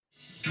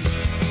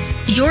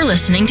You're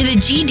listening to the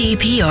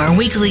GDPR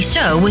Weekly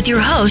Show with your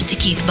host,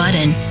 Keith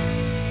Budden.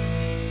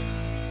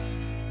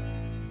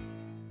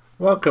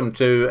 Welcome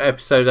to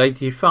episode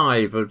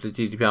 85 of the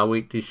GDPR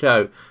Weekly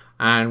Show.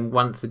 And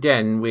once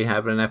again, we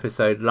have an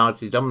episode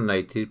largely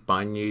dominated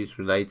by news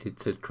related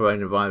to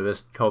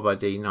coronavirus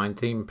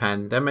COVID-19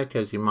 pandemic,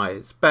 as you might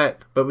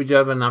expect. But we do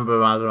have a number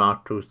of other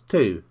articles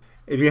too.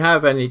 If you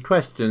have any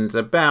questions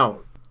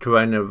about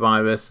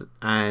coronavirus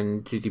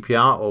and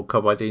GDPR or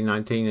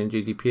COVID-19 and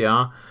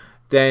GDPR,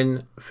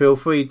 then feel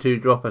free to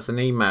drop us an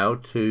email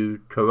to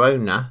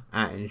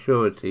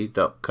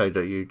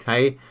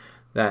corona@ensurety.co.uk.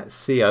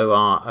 That's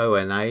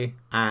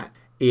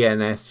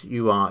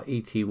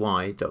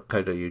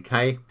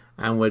corona@ensurety.co.uk,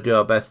 and we'll do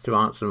our best to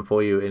answer them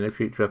for you in a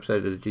future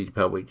episode of the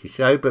GDPR Weekly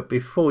Show. But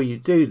before you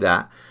do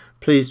that,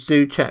 please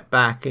do check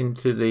back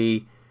into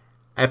the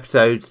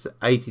episodes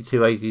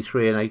 82,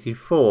 83 and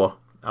 84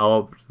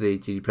 of the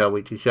GDPR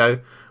Weekly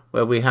Show,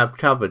 where we have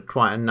covered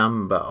quite a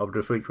number of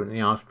the frequently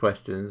asked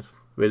questions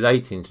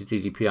relating to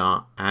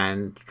GDPR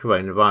and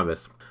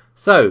coronavirus.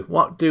 So,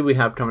 what do we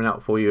have coming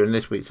up for you in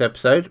this week's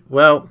episode?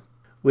 Well,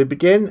 we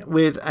begin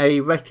with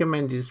a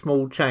recommended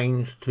small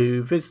change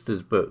to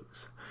visitors'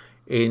 books,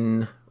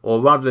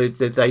 or rather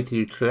the data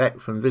you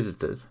collect from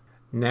visitors,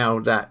 now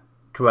that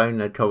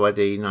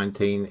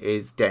COVID-19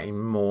 is getting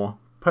more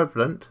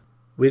prevalent.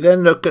 We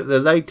then look at the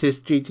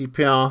latest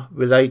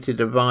GDPR-related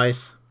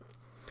advice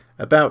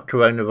about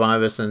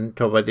coronavirus and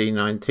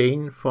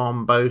COVID-19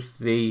 from both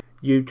the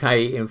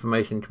UK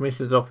Information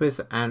Commissioner's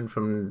Office and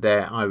from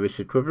their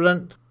Irish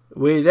equivalent.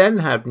 We then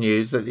have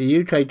news that the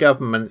UK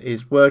government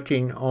is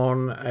working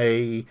on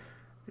a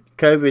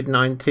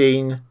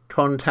COVID-19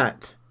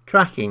 contact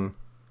tracking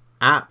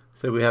app.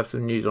 So we have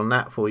some news on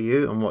that for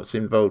you and what's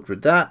involved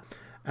with that.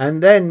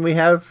 And then we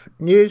have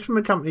news from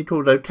a company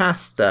called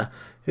Ocasta,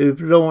 who've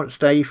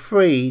launched a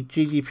free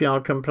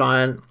GDPR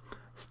compliant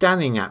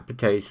scanning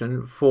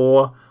application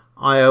for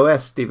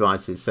iOS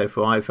devices, so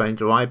for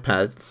iPhones or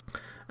iPads.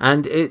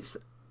 And it's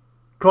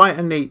quite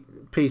a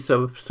neat piece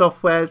of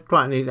software,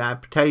 quite a neat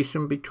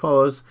application,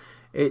 because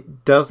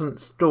it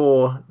doesn't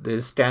store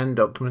the scanned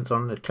documents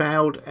on the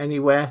cloud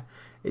anywhere.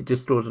 It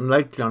just stores them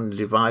locally on the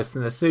device,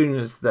 and as soon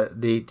as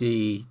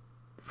the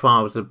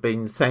files have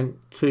been sent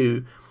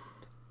to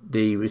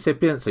the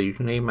recipient, so you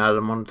can email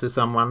them on to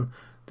someone,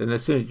 then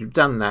as soon as you've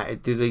done that,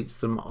 it deletes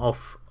them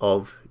off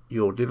of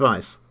your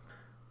device.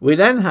 We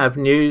then have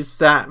news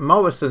that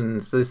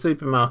Morrison's, the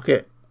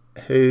supermarket,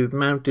 who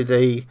mounted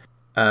a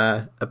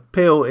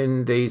appeal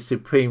in the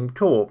Supreme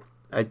Court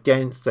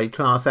against a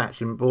class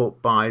action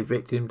brought by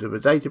victims of a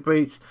data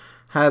breach,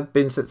 have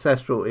been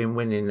successful in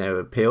winning their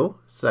appeal,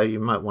 so you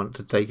might want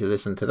to take a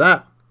listen to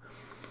that.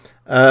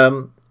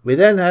 We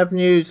then have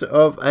news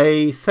of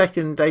a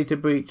second data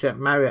breach at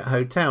Marriott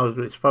Hotels,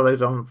 which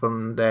follows on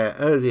from their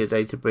earlier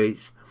data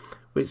breach,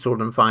 which saw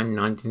them fined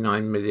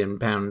 £99 million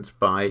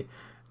by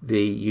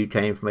the UK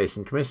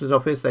Information Commissioner's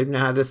Office. They've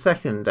now had a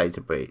second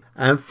data breach.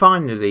 And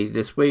finally,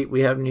 this week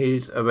we have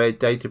news of a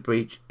data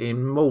breach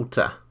in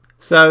Malta.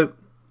 So,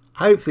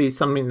 hopefully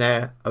something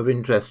there of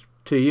interest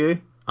to you.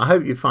 I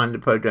hope you find the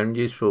programme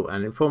useful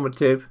and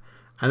informative.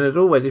 And as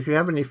always, if you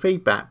have any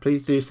feedback,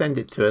 please do send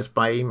it to us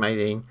by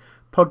emailing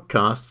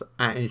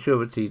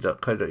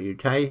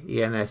podcasts@ensurety.co.uk,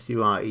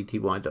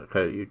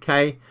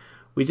 ensurety.co.uk.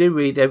 We do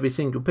read every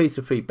single piece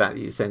of feedback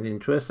that you send in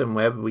to us, and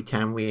wherever we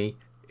can, we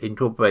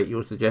incorporate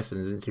your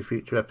suggestions into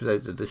future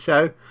episodes of the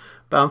show.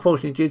 But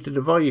unfortunately, due to the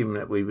volume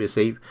that we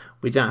receive,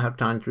 we don't have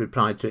time to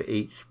reply to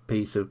each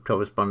piece of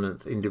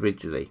correspondence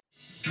individually.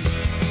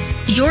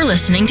 You're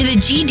listening to the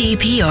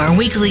GDPR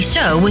Weekly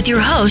Show with your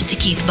host,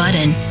 Keith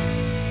Budden.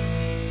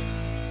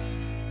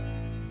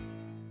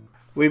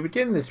 We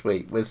begin this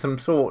week with some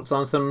thoughts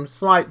on some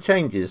slight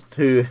changes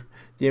to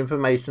the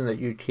information that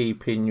you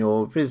keep in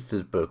your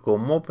visitors book, or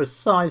more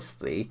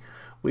precisely,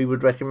 we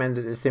would recommend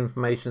that this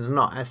information is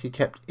not actually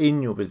kept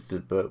in your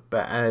visitor's book,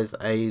 but as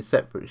a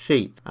separate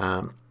sheet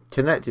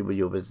connected with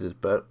your visitor's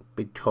book,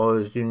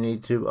 because you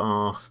need to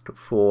ask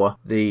for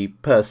the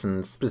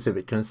person's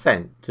specific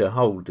consent to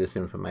hold this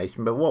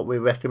information. But what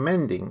we're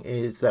recommending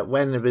is that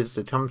when the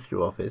visitor comes to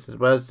your office, as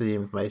well as the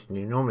information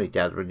you normally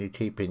gather and you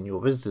keep in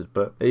your visitor's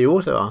book, that you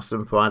also ask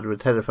them for either a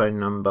telephone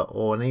number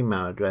or an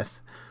email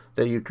address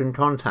that you can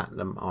contact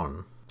them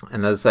on.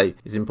 And as I say,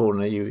 it's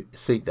important that you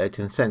seek their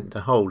consent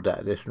to hold that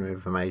additional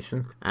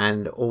information.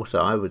 And also,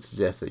 I would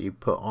suggest that you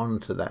put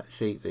onto that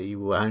sheet that you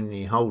will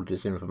only hold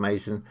this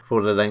information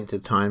for the length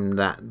of time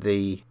that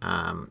the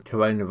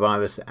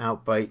coronavirus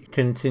outbreak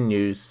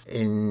continues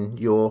in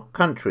your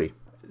country.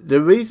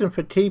 The reason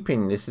for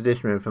keeping this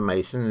additional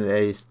information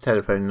is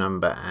telephone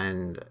number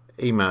and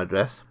email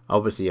address.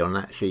 Obviously on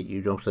that sheet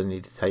you'd also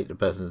need to take the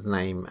person's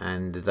name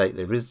and the date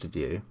they visited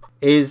you,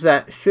 is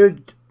that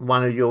should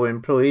one of your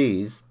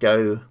employees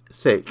go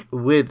sick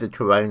with the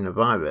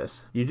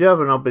coronavirus, you do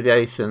have an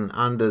obligation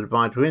under the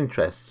vital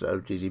interests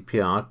of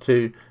GDPR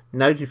to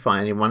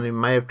notify anyone who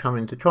may have come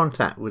into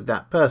contact with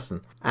that person.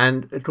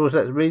 And of course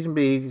that's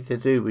reasonably easy to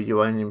do with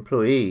your own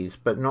employees,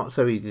 but not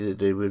so easy to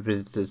do with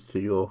visitors to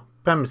your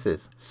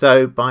premises.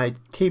 So by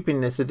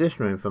keeping this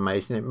additional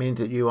information, it means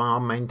that you are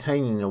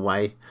maintaining a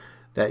way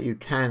that you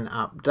can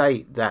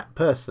update that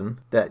person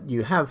that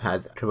you have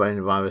had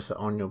coronavirus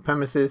on your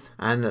premises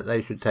and that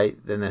they should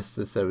take the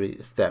necessary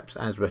steps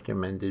as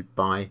recommended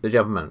by the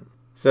government.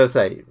 So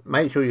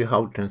make sure you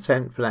hold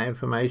consent for that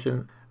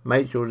information.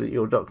 Make sure that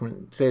your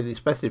document clearly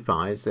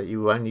specifies that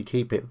you will only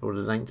keep it for the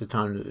length of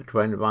time that the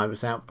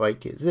coronavirus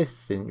outbreak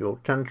exists in your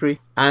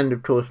country. And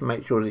of course,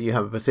 make sure that you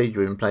have a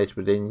procedure in place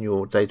within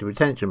your data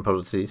retention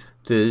policies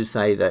to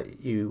say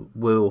that you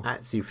will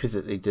actually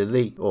physically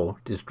delete or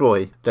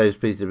destroy those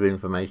pieces of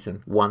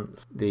information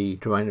once the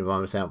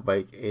coronavirus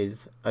outbreak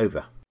is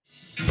over.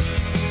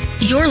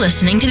 You're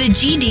listening to the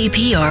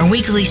GDPR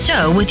Weekly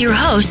Show with your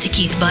host,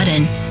 Keith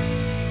Budden.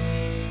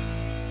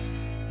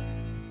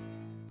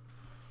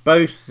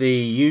 Both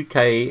the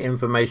UK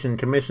Information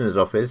Commissioner's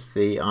Office,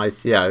 the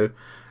ICO,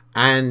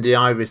 and the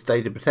Irish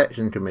Data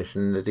Protection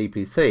Commission, the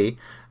DPC,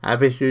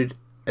 have issued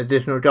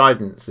additional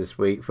guidance this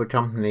week for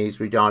companies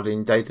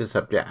regarding data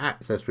subject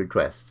access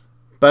requests.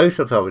 Both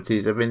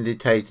authorities have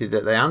indicated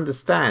that they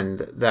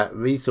understand that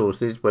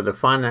resources, whether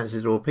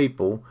finances or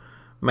people,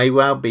 may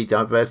well be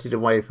diverted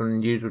away from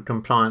the usual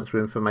compliance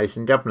with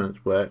information governance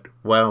work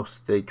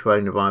whilst the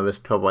coronavirus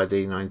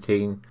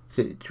COVID-19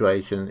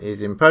 situation is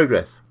in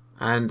progress.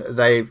 And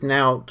they've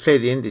now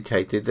clearly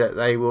indicated that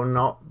they will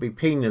not be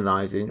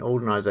penalising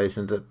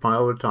organisations that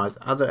prioritise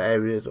other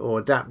areas or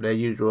adapt their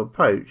usual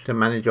approach to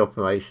manage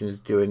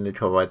operations during the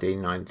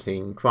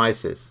COVID-19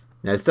 crisis.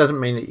 Now, this doesn't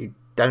mean that you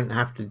don't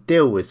have to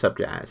deal with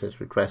subject access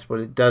requests.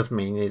 What it does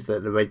mean is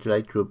that the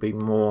regulator will be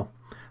more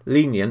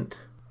lenient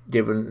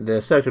given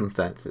the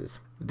circumstances.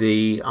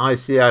 The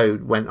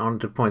ICO went on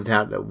to point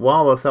out that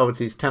while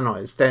authorities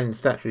cannot extend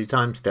statutory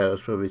timescales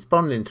for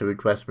responding to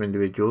requests from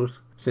individuals,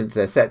 since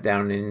they're set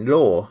down in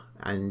law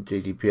and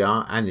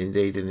GDPR and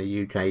indeed in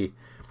the UK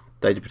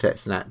Data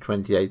Protection Act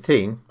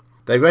 2018,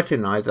 they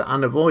recognise that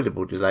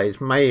unavoidable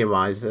delays may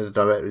arise as a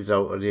direct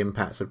result of the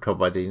impacts of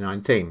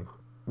COVID-19.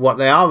 What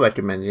they are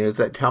recommending is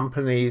that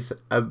companies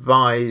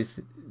advise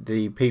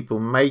the people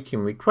making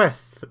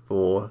requests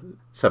for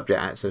subject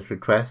access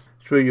requests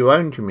through your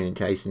own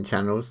communication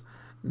channels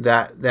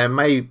that there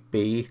may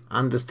be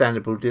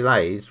understandable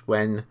delays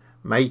when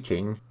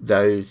making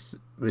those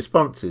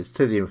responses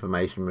to the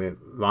information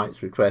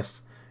rights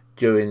requests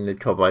during the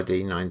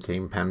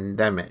COVID-19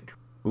 pandemic.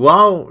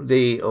 While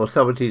the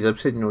authorities have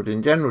signalled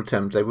in general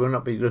terms they will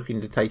not be looking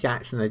to take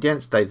action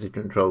against data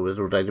controllers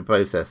or data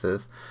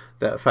processors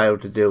that fail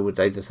to deal with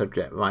data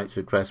subject rights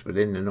requests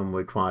within the normal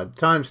required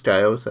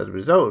timescales as a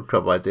result of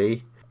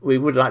COVID, we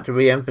would like to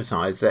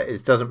re-emphasise that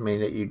it doesn't mean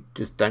that you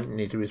just don't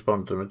need to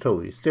respond to them at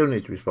all. You still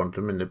need to respond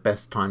to them in the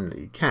best time that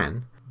you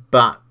can,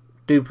 but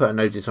do put a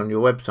notice on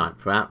your website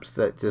perhaps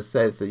that just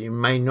says that you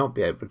may not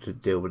be able to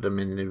deal with them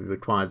in the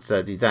required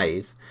 30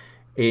 days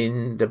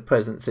in the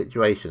present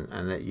situation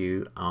and that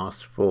you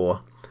ask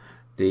for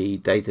the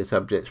data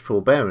subject's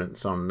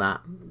forbearance on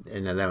that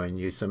in allowing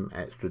you some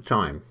extra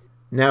time.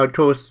 Now, of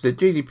course, the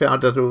GDPR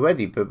does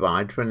already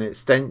provide for an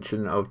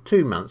extension of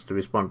 2 months to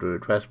respond to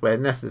requests where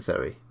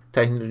necessary,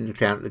 taking into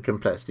account the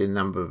complexity and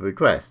number of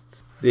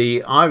requests.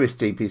 The Irish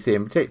DPC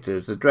in particular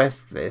has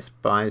addressed this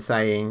by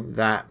saying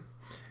that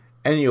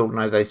any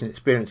organisation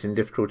experiencing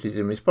difficulties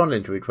in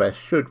responding to requests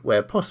should,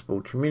 where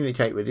possible,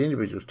 communicate with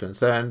individuals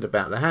concerned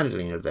about the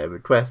handling of their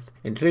request,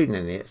 including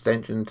any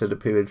extension to the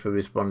period for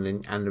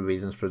responding and the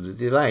reasons for the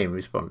delay in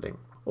responding.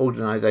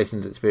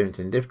 Organisations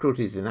experiencing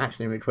difficulties in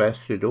actioning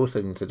requests should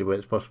also consider where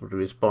it's possible to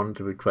respond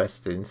to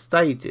requests in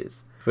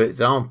stages. For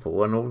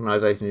example, an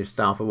organisation whose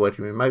staff are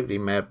working remotely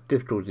may have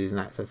difficulties in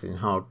accessing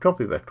hard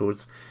copy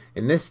records.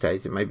 In this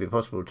case, it may be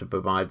possible to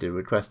provide the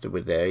requester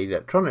with their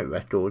electronic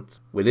records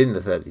within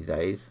the 30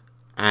 days,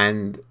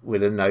 and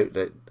with a note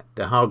that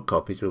the hard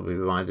copies will be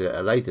provided at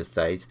a later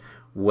stage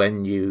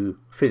when you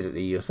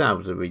physically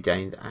yourselves have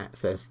regained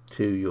access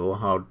to your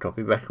hard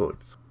copy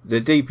records.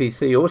 The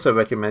DPC also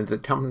recommends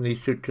that companies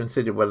should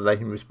consider whether they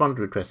can respond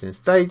to requests in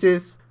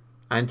stages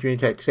and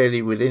communicate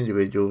clearly with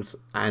individuals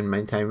and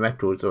maintain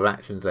records of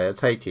actions they are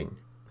taking.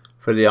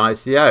 For the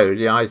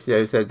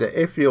ICO said that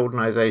if the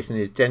organisation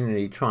is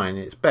genuinely trying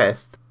its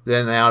best,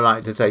 then they are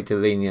likely to take a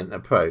lenient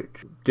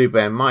approach. Do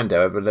bear in mind,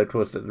 however, that, of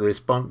course, that the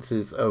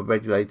responses of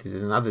regulators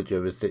in other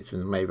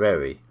jurisdictions may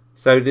vary.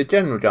 So the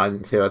general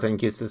guidance here, I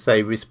think, is to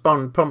say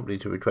respond promptly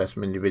to requests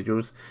from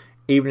individuals,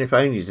 even if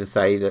only to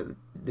say that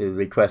the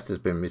request has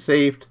been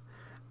received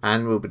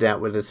and will be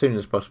dealt with as soon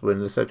as possible in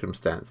the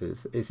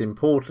circumstances. It's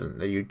important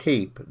that you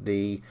keep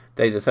the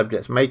data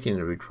subjects making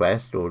the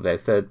request or their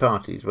third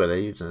parties, where they're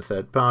using a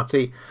third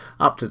party,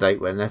 up to date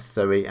where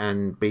necessary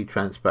and be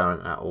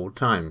transparent at all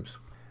times.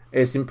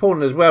 It's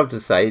important as well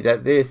to say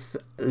that this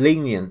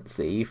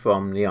leniency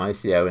from the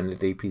ICO and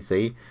the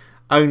DPC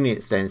only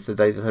extends to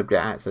data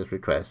subject access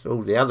requests.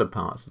 All the other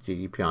parts of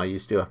GDPR you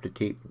still have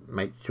to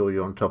make sure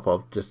you're on top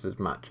of just as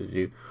much as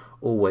you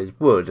always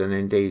would, and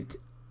indeed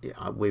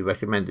we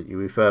recommend that you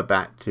refer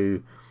back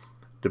to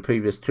the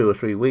previous 2 or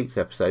 3 weeks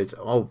episodes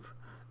of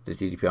the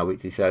GDPR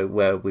Weekly Show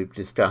where we've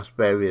discussed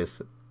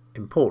various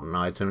important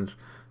items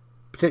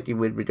particularly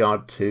with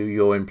regard to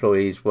your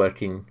employees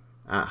working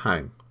at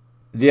home.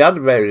 The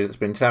other area that's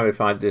been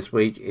clarified this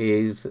week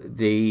is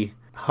the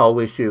whole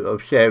issue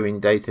of sharing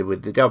data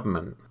with the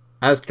government.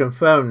 As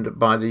confirmed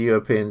by the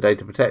European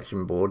Data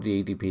Protection Board,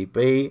 the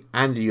EDPB,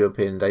 and the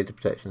European Data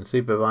Protection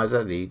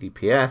Supervisor, the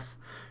EDPS,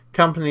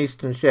 companies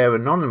can share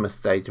anonymous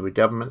data with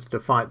governments to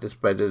fight the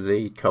spread of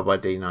the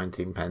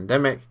COVID-19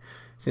 pandemic,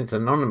 since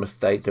anonymous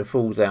data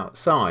falls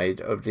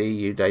outside of the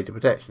EU data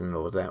protection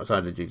laws,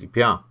 outside of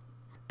GDPR.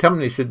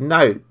 Companies should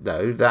note,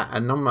 though, that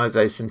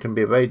anonymisation can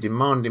be a very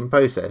demanding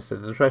process,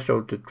 as the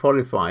threshold to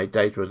qualify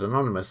data as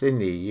anonymous in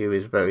the EU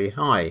is very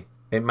high.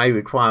 It may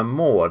require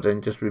more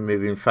than just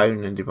removing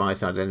phone and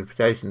device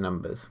identification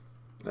numbers.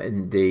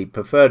 And the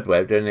preferred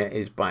way of doing it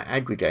is by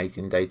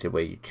aggregating data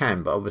where you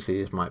can, but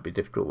obviously this might be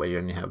difficult where you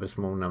only have a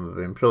small number of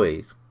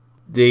employees.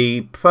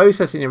 The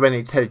processing of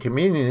any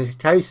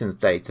telecommunications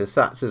data,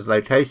 such as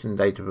location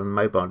data from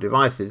mobile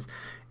devices,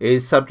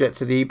 is subject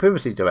to the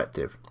Privacy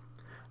Directive.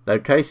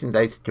 Location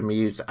data can be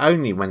used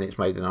only when it's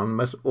made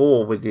anonymous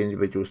or with the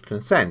individual's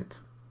consent.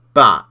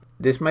 But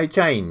this may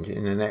change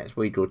in the next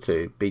week or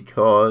two,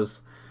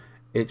 because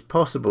it's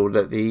possible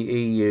that the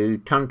EU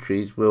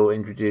countries will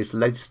introduce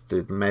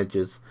legislative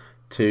measures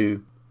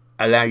to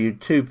allow you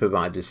to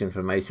provide this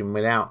information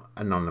without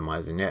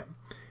anonymising it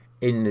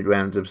in the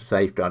grounds of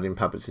safeguarding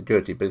public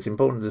security. But it's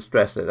important to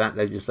stress that that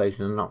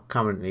legislation is not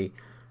currently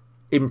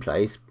in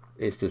place.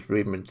 It's just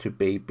rumoured to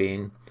be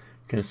being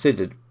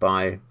considered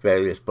by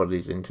various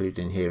bodies,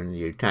 including here in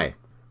the UK.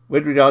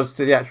 With regards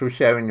to the actual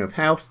sharing of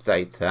health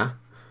data,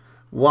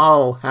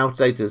 while health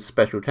data is a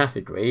special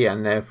category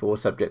and therefore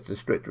subject to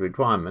stricter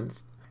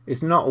requirements,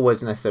 it's not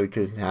always necessary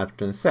to have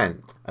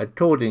consent.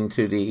 According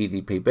to the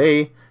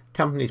EDPB,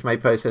 companies may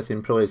process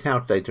employees'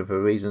 health data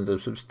for reasons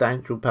of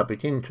substantial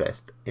public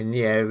interest in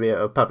the area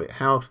of public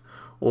health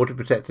or to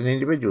protect an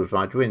individual's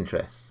vital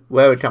interests.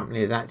 Where a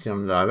company is acting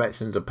on the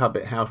directions of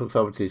public health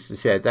authorities to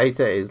share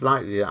data, it is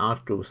likely that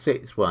Article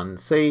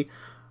 6.1c,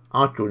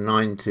 Article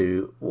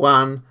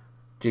 921,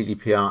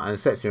 GDPR and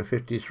Section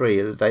 53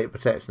 of the Data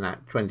Protection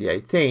Act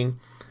 2018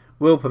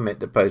 will permit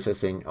the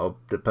processing of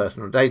the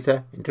personal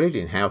data,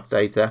 including health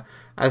data,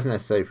 as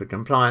necessary for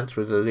compliance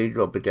with the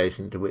legal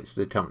obligation to which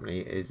the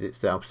company is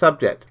itself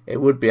subject. It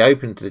would be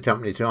open to the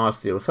company to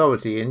ask the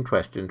authority in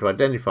question to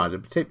identify the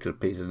particular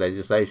piece of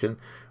legislation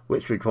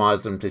which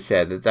requires them to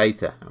share the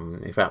data.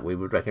 In fact, we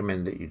would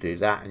recommend that you do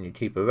that and you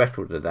keep a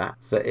record of that,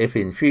 so if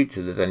in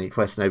future there's any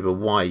question over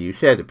why you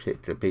shared a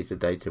particular piece of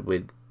data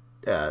with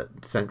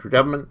central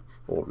government,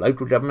 or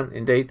local government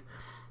indeed,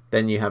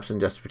 then you have some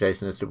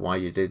justification as to why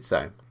you did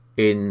so.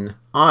 In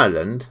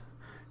Ireland,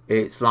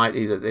 it's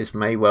likely that this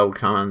may well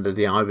come under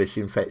the Irish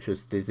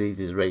Infectious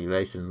Diseases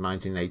Regulations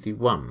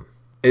 1981.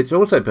 It's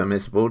also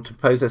permissible to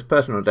process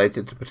personal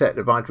data to protect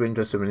the vital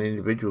interests of an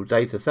individual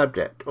data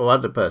subject or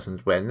other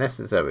persons where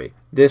necessary.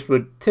 This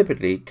would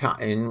typically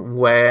cut in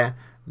where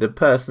the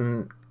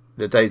person,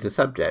 the data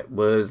subject,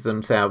 was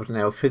themselves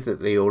now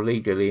physically or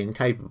legally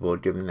incapable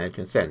of giving their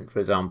consent. For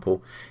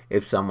example,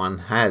 if someone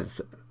has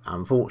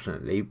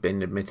unfortunately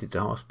been admitted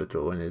to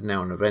hospital and is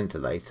now on a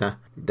ventilator,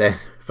 then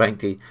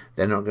frankly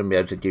they're not going to be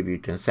able to give you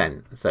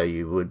consent, so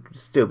you would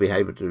still be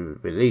able to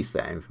release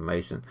that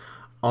information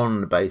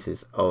on the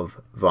basis of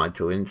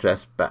vital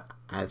interest, but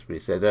as we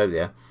said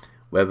earlier,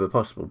 wherever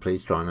possible,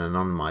 please try and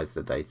anonymise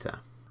the data.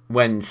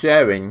 When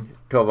sharing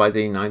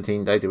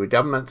COVID-19 data with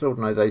governments,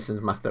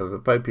 organisations must have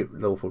appropriate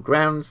lawful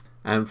grounds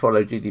and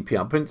follow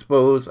GDPR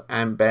principles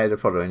and bear the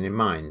following in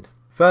mind.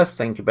 First,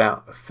 think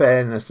about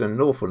fairness and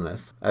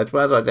lawfulness. As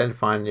well as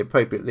identifying the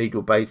appropriate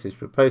legal basis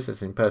for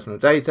processing personal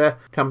data,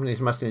 companies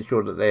must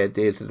ensure that they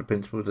adhere to the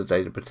principles of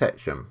data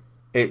protection.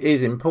 It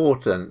is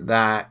important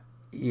that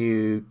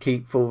you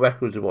keep full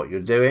records of what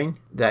you're doing,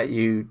 that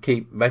you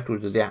keep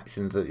records of the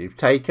actions that you've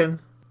taken,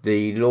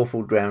 the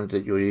lawful grounds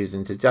that you're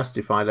using to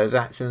justify those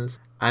actions,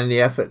 and the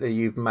effort that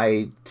you've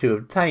made to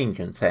obtain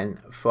consent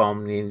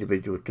from the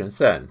individual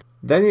concerned.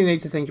 Then you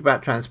need to think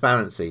about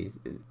transparency.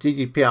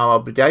 GDPR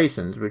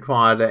obligations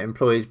require that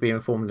employees be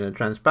informed in a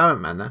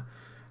transparent manner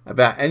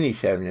about any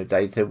sharing of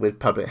data with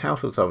public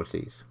health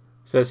authorities.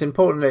 So it's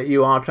important that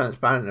you are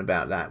transparent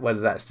about that, whether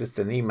that's just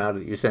an email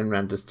that you send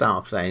around to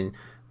staff saying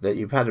that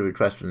you've had a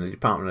request from the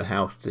Department of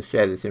Health to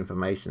share this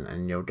information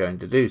and you're going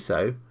to do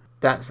so.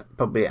 That's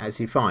probably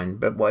actually fine,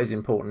 but what is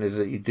important is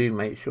that you do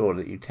make sure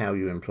that you tell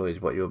your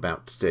employees what you're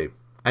about to do.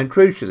 And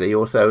crucially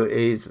also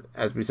is,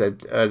 as we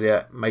said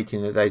earlier,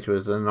 making the data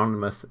as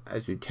anonymous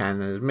as you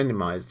can and as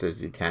minimised as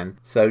you can.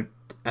 So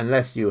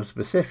unless you're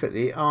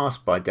specifically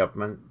asked by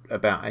government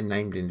about a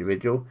named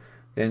individual,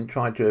 then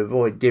try to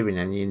avoid giving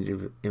any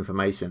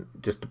information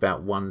just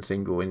about one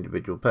single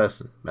individual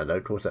person. Although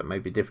of course that may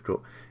be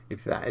difficult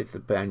if that is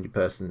the only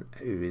person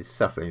who is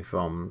suffering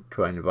from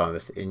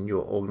coronavirus in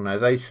your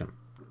organisation.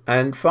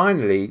 And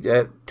finally,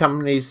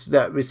 companies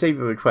that receive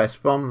a request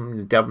from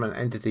the government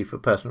entity for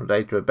personal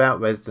data about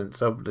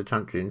residents of the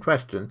country in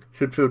question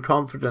should feel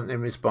confident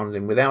in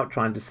responding without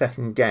trying to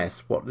second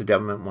guess what the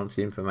government wants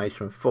the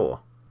information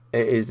for.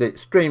 It is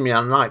extremely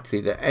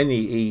unlikely that any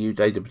EU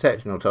data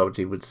protection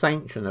authority would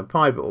sanction a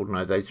private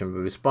organisation for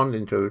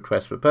responding to a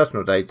request for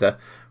personal data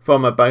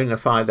from a bona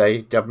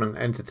fide government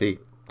entity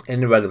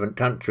in the relevant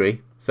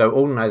country, so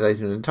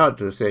organisations are entitled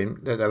to assume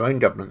that their own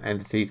government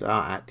entities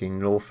are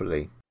acting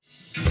lawfully.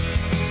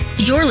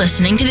 You're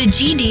listening to the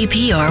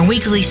GDPR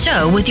Weekly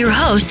Show with your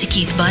host,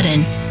 Keith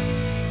Budden.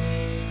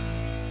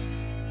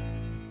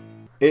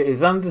 It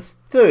is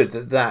understood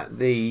that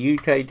the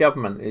UK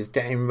government is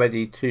getting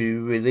ready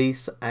to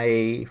release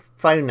a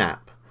phone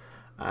app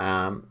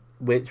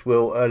which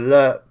will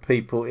alert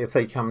people if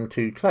they come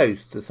too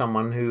close to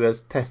someone who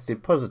has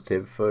tested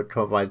positive for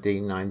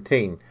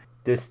COVID-19.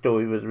 This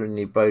story was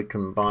originally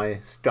broken by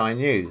Sky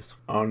News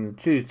on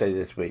Tuesday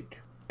this week.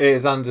 It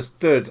is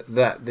understood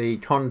that the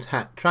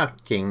contact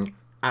tracking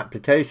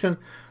application,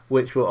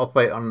 which will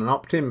operate on an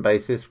opt-in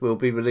basis, will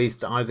be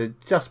released either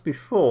just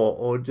before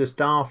or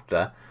just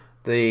after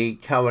the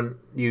current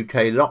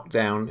UK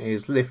lockdown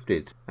is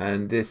lifted,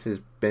 and this has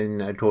been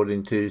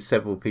according to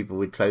several people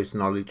with close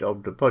knowledge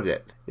of the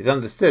project. It's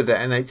understood that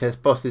NHS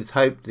bosses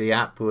hope the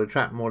app will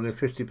attract more than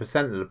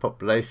 50% of the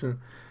population,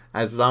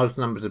 as large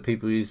numbers of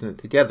people using it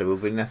together will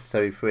be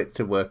necessary for it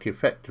to work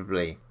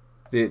effectively.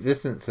 The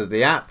existence of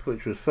the app,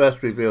 which was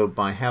first revealed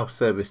by Health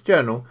Service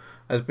Journal,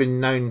 has been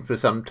known for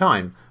some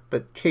time,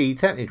 but key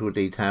technical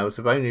details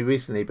have only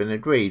recently been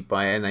agreed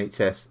by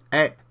NHS,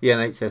 the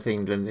NHS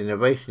England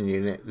Innovation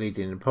Unit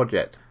leading the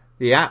project.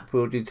 The app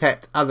will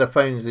detect other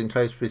phones in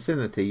close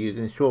vicinity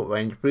using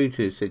short-range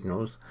Bluetooth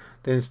signals,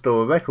 then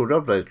store a record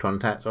of those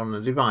contacts on the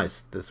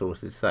device, the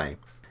sources say.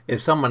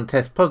 If someone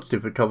tests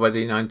positive for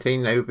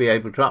COVID-19, they will be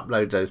able to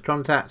upload those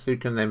contacts, who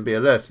can then be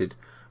alerted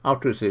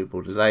after a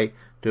suitable delay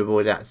to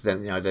avoid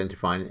accidentally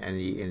identifying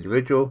any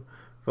individual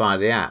via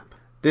the app.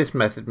 This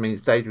method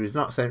means data is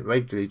not sent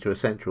regularly to a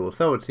central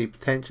authority,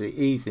 potentially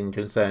easing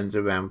concerns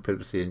around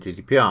privacy and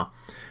GDPR,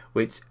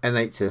 which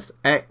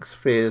NHSX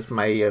fears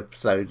may have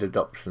slowed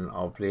adoption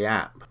of the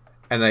app.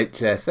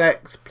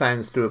 NHSX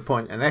plans to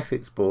appoint an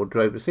ethics board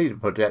to oversee the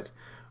project,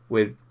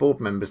 with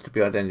board members to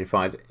be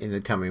identified in the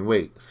coming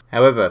weeks.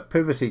 However,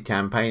 privacy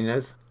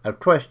campaigners have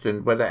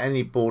questioned whether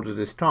any board of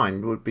this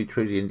kind would be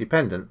truly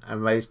independent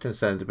and raised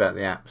concerns about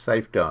the app's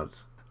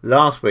safeguards.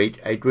 Last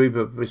week, a group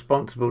of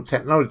responsible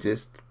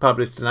technologists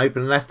published an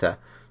open letter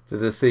to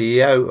the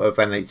CEO of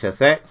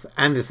NHSX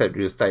and the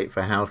Secretary of State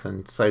for Health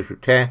and Social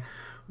Care,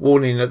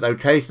 warning that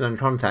location and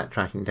contact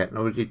tracking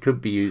technology could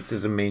be used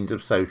as a means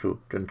of social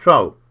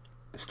control.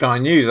 Sky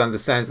News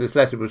understands this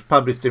letter was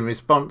published in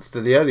response to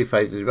the early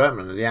phase of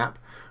development of the app,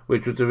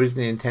 which was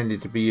originally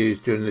intended to be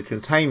used during the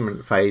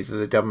containment phase of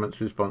the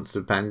government's response to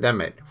the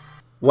pandemic.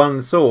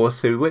 One source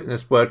who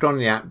witnessed work on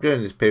the app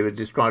during this period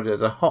described it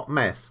as a hot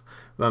mess,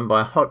 run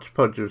by a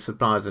hodgepodge of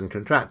suppliers and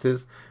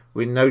contractors,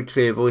 with no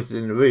clear voices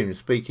in the room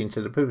speaking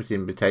to the privacy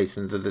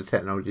implications of the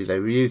technology they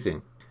were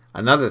using.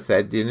 Another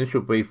said the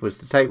initial brief was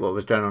to take what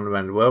was going on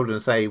around the world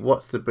and say,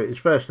 what's the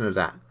British version of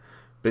that?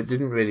 But it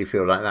didn't really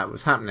feel like that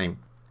was happening.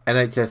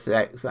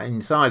 NHSX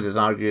insiders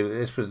argue that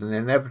this was an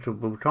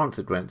inevitable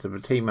consequence of a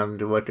team having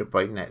to work at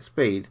breakneck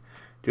speed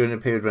during a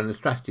period when the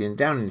strategy in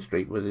Downing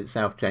Street was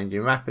itself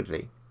changing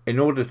rapidly. In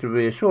order to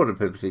reassure the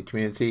privacy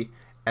community,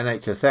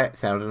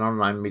 NHSX held an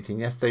online meeting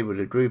yesterday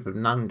with a group of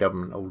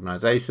non-government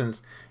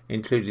organisations,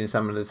 including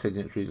some of the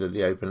signatories of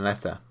the open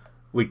letter.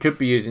 We could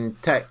be using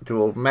tech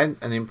to augment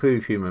and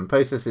improve human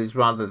processes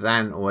rather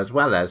than, or as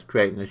well as,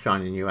 creating a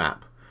shiny new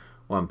app,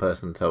 one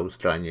person told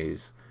Sky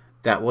News.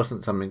 That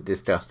wasn't something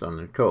discussed on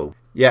the call.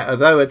 Yet,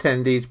 although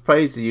attendees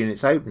praised the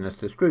unit's openness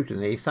to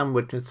scrutiny, some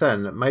were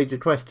concerned that major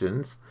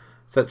questions,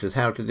 such as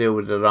how to deal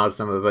with the large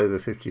number of over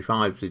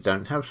 55s who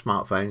don't have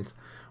smartphones,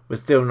 were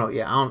still not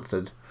yet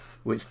answered,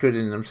 which could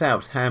in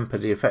themselves hamper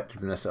the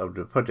effectiveness of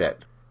the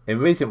project. In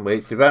recent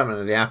weeks, development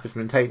of the app has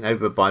been taken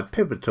over by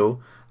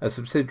Pivotal, a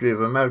subsidiary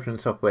of American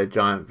software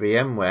giant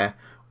VMware,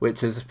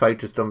 which has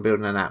focused on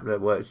building an app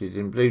that works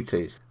using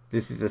Bluetooth.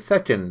 This is the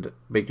second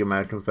big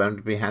American firm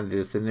to be handed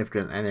a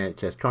significant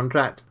NHS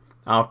contract,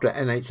 after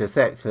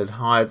NHSX had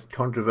hired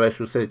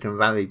controversial Silicon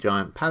Valley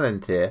giant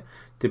Palantir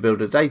to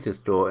build a data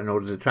store in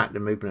order to track the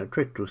movement of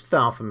critical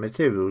staff and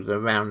materials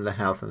around the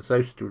health and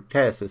social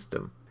care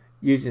system.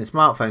 Using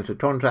smartphones for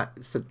contact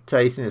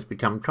tracing has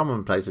become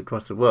commonplace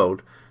across the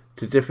world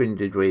to differing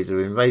degrees of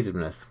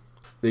invasiveness.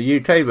 The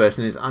UK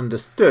version is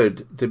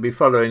understood to be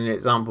following the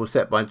example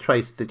set by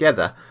Trace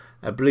Together,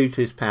 a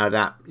Bluetooth-powered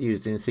app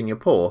used in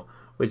Singapore,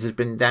 which has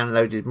been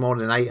downloaded more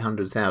than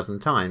 800,000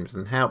 times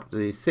and helped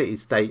the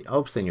city-state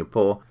of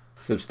Singapore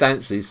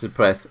substantially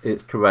suppress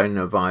its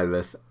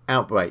coronavirus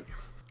outbreak.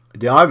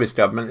 The Irish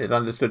government is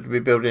understood to be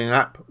building an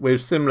app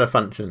with similar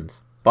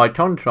functions. By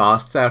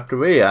contrast, South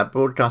Korea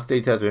broadcast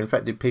details of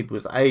infected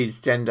people's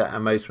age, gender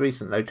and most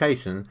recent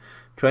location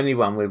to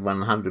anyone within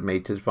 100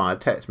 metres via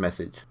text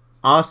message.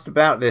 Asked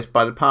about this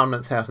by the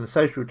Parliament's Health and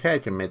Social Care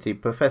Committee,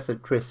 Professor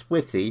Chris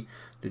Whitty,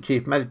 the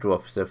Chief Medical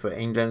Officer for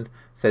England,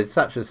 said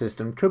such a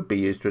system could be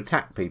used to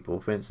attack people,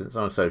 for instance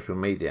on social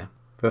media.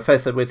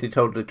 Professor Whitty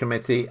told the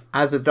committee,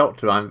 "As a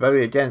doctor, I'm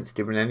very against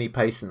giving any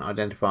patient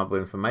identifiable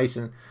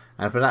information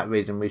and for that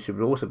reason we should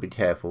also be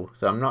careful.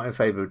 So I'm not in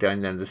favour of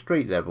going down to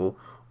street level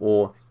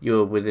or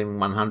you're within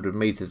 100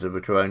 metres of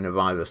a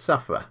coronavirus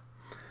sufferer.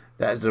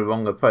 That is the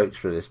wrong approach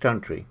for this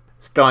country.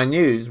 Sky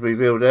News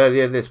revealed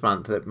earlier this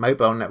month that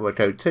Mobile Network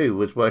 02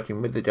 was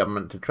working with the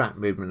government to track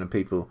movement of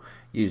people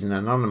using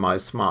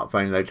anonymised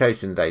smartphone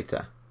location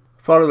data.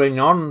 Following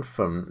on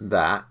from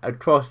that,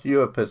 across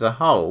Europe as a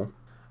whole,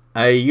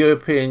 a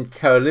European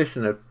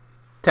coalition of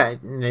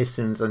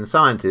technicians and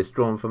scientists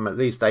drawn from at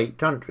least 8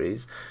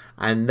 countries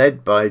and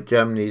led by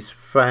Germany's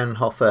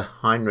Fraunhofer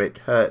Heinrich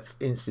Hertz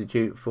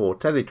Institute for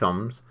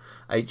Telecoms,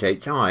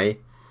 HHI,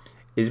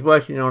 is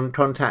working on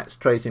contact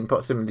tracing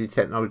proximity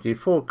technology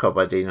for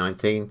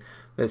COVID-19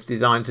 that's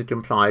designed to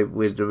comply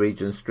with the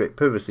region's strict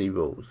privacy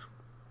rules.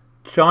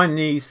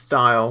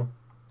 Chinese-style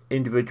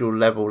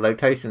individual-level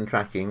location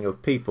tracking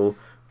of people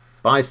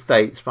by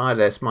states via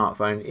their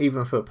smartphone,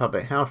 even for a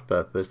public health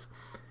purpose,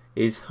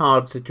 is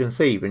hard to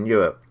conceive in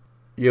Europe.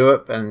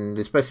 Europe, and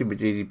especially with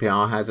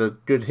GDPR, has a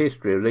good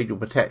history of legal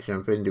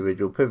protection for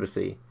individual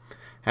privacy.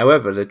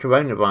 However, the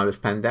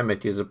coronavirus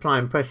pandemic is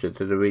applying pressure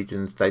to the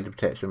region's data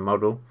protection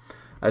model,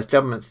 as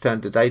governments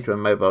turn to data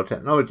and mobile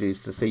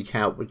technologies to seek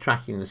help with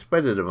tracking the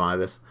spread of the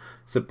virus,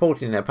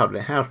 supporting their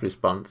public health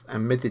response,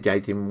 and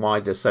mitigating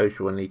wider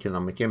social and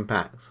economic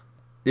impacts.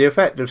 The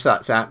effect of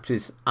such apps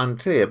is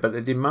unclear, but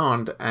the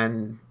demand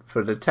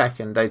for the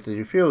tech and data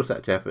to fuel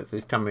such efforts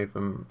is coming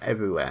from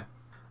everywhere.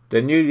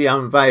 The newly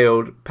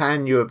unveiled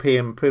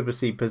Pan-European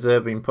Privacy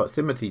Preserving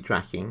Proximity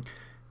Tracking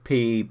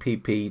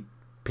PEPPT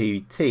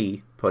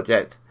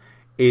project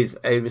is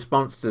a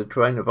response to the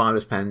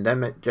coronavirus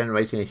pandemic,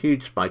 generating a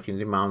huge spike in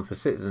demand for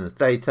citizens'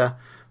 data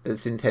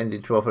that's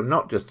intended to offer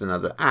not just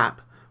another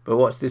app, but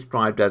what's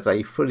described as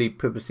a fully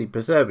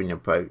privacy-preserving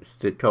approach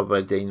to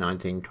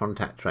COVID-19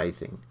 contact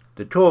tracing.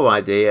 The core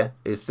idea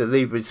is to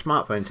leverage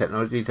smartphone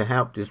technology to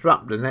help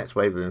disrupt the next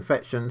wave of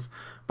infections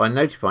by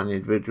notifying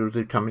individuals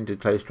who come into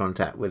close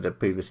contact with a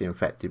previously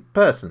infected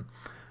person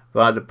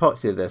via the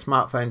proxy of their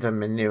smartphones and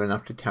been near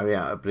enough to carry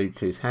out a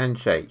Bluetooth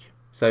handshake.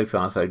 So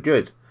far, so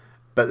good.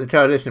 But the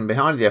coalition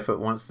behind the effort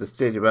wants to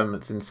steer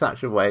developments in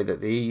such a way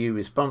that the EU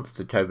response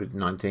to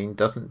COVID-19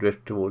 doesn't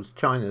drift towards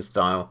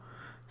China-style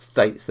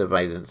state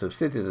surveillance of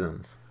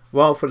citizens.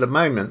 While for the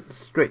moment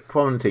strict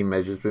quarantine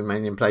measures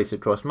remain in place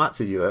across much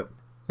of Europe,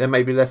 there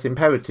may be less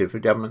imperative for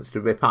governments to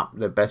rip up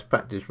their best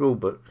practice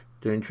rulebook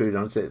to intrude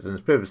on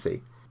citizens'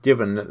 privacy,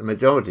 given that the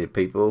majority of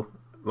people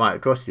right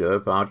across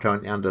Europe are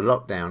currently under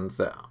lockdowns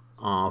that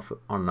are,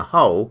 on the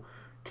whole,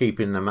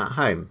 keeping them at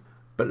home.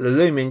 But the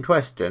looming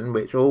question,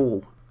 which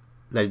all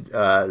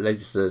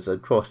legislators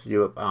across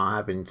Europe are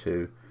having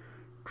to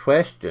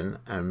question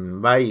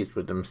and raise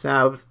with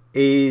themselves,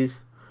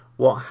 is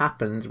what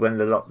happens when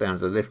the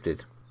lockdowns are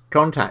lifted.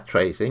 Contact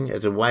tracing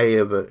as a way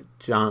of a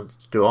chance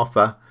to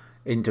offer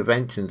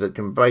interventions that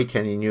can break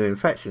any new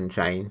infection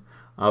chain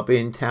are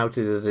being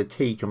touted as a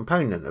key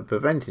component of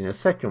preventing a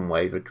second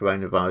wave of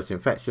coronavirus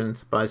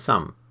infections by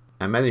some.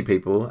 And many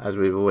people, as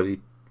we've already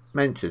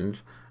mentioned,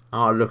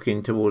 are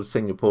looking towards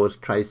Singapore's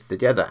Trace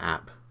Together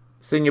app.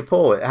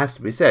 Singapore, it has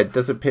to be said,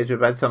 does appear to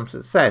have had some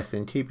success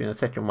in keeping a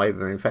second wave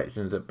of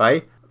infections at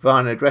bay via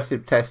an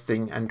aggressive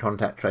testing and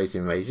contact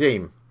tracing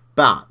regime.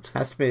 But it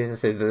has to be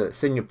considered that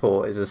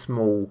Singapore is a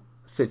small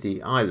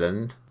city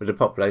island with a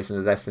population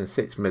of less than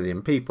 6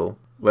 million people,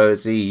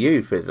 whereas the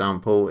EU, for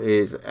example,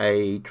 is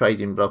a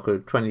trading bloc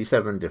of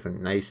 27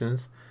 different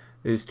nations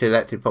whose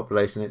collective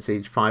population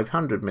exceeds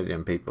 500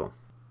 million people.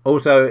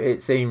 Also,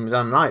 it seems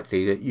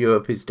unlikely that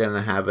Europe is going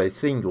to have a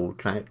single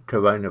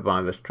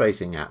coronavirus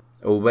tracing app.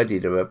 Already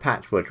there are a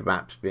patchwork of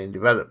apps being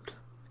developed.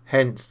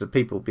 Hence, the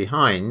people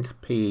behind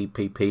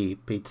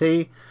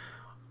PEPPT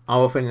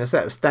are offering a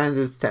set of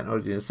standards,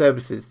 technology and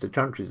services to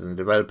countries and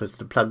developers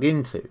to plug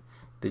into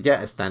to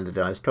get a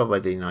standardised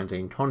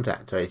COVID-19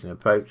 contact tracing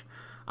approach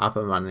up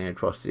and running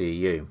across the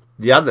EU.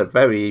 The other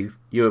very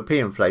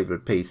European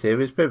flavoured piece here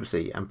is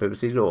privacy and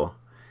privacy law.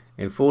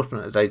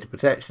 Enforcement of data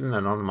protection,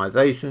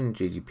 anonymisation,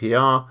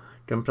 GDPR,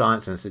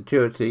 compliance and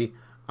security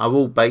are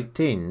all baked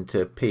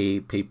into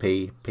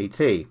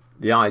PEPPT.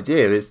 The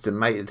idea is to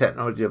make the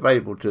technology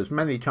available to as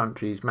many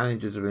countries,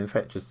 managers of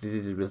infectious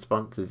disease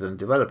responses and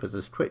developers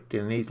as quickly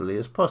and easily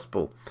as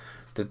possible.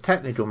 The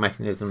technical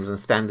mechanisms and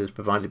standards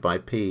provided by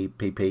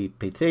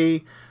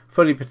PEPPT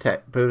fully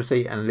protect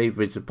privacy and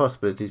leverage the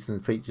possibilities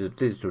and features of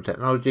digital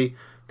technology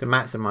to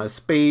maximise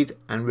speed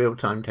and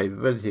real-time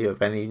capability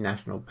of any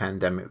national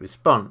pandemic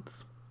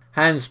response.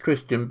 Hans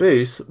Christian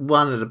Boos,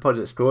 one of the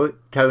project's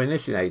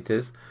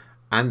co-initiators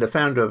and the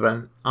founder of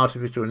an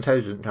artificial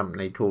intelligence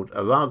company called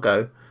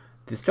Arago,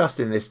 discussed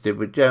the initiative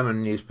with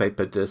German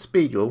newspaper Der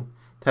Spiegel,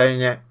 telling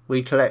that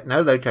we collect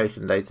no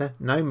location data,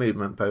 no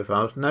movement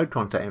profiles, no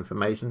contact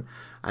information,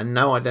 and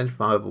no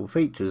identifiable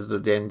features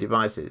of the end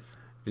devices.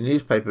 The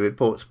newspaper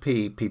reports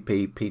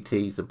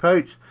PEPPT's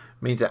approach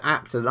means that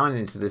apps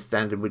aligning to this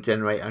standard would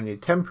generate only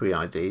temporary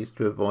IDs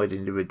to avoid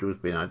individuals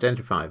being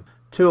identified.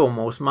 2 or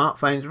more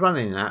smartphones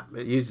running an app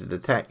that uses the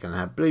tech and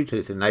have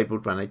Bluetooth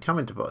enabled when they come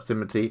into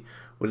proximity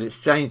will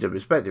exchange their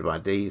respective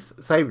IDs,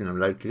 saving them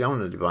locally on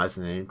the device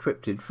in an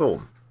encrypted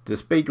form. The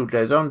Spiegel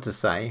goes on to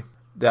say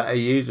that a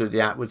user of the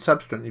app would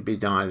subsequently be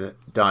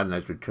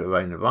diagnosed with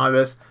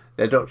coronavirus.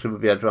 Their doctor would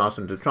be able to ask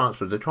them to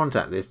transfer the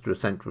contact list to a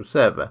central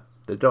server.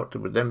 The doctor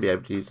would then be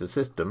able to use the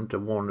system to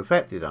warn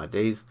affected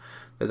IDs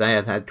that they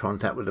had had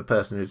contact with a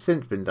person who had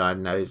since been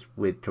diagnosed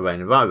with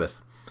coronavirus,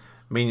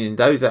 meaning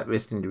those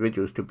at-risk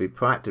individuals could be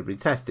proactively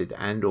tested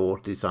and or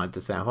decide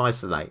to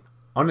self-isolate.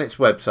 On its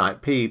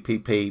website,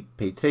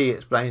 PEPP-PT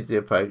explains the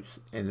approach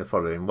in the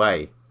following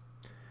way.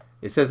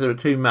 It says there are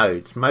 2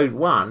 modes. Mode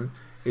 1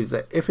 is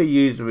that if a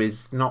user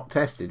is not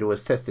tested or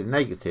is tested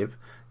negative,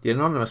 the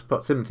anonymous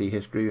proximity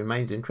history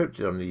remains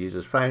encrypted on the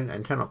user's phone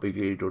and cannot be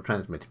viewed or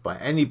transmitted by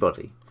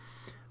anybody.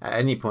 At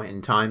any point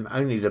in time,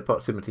 only the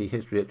proximity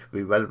history that would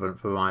be relevant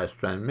for virus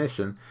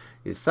transmission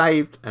is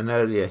saved and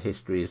earlier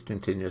history is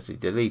continuously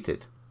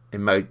deleted.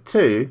 In mode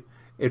 2,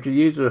 if the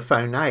user of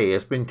phone A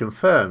has been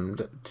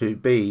confirmed to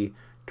be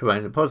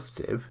corona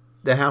positive,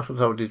 the health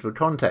authorities will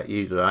contact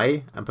user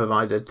A and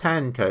provide a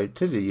TAN code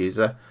to the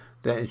user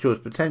that ensures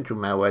potential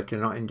malware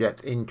cannot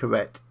inject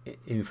incorrect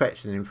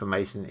infection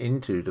information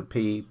into the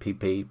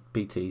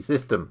PEPP-PT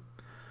system.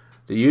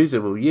 The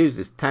user will use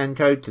this TAN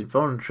code to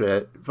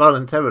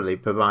voluntarily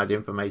provide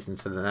information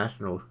to the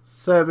National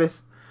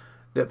Service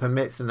that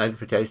permits the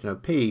notification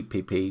of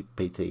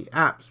PEPP-PT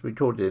apps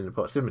recorded in the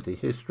proximity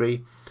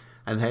history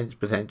and hence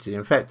potentially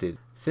infected.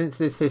 Since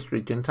this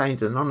history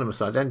contains anonymous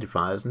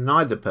identifiers,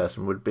 neither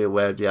person would be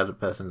aware of the other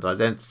person's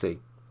identity.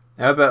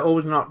 However,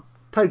 all's not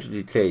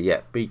totally clear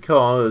yet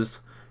because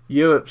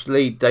Europe's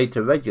lead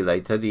data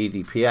regulator, the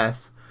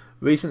EDPS,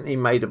 recently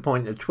made a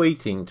point of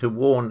tweeting to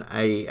warn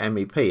a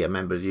MEP, a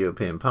member of the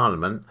European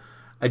Parliament,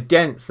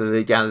 against the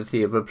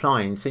legality of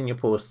applying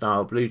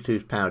Singapore-style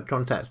Bluetooth-powered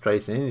contact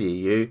tracing in the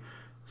EU,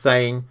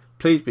 saying,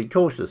 "Please be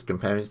cautious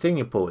comparing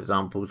Singapore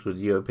examples with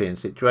the European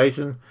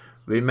situation.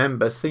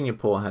 Remember,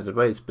 Singapore has a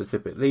very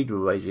specific legal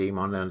regime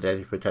on the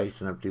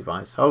identification of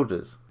device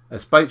holders." A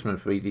spokesman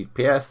for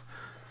EDPS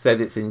said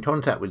it's in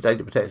contact with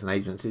data protection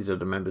agencies of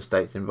the member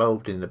states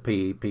involved in the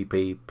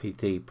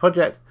PEPP-PT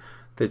project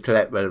to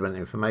collect relevant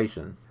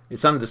information.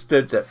 It's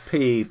understood that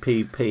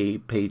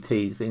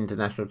PEPP-PT's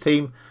international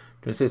team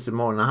consists of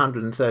more than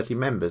 130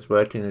 members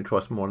working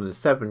across more than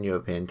 7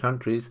 European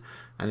countries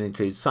and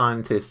includes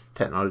scientists,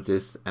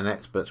 technologists and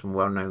experts from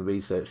well-known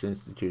research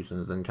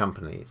institutions and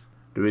companies.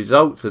 The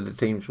results of the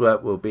team's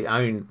work will be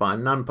owned by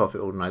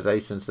non-profit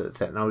organisations so that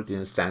technology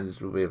and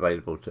standards will be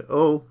available to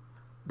all.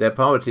 Their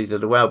priorities are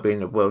the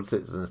well-being of world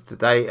citizens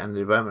today and the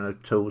development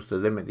of tools to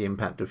limit the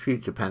impact of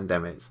future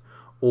pandemics,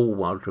 all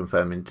while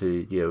confirming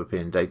to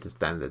European data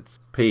standards.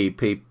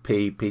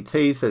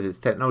 PEPP-PT says its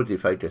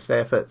technology-focused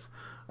efforts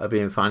are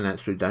being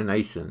financed through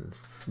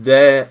donations.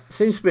 There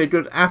seems to be a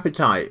good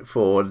appetite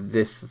for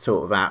this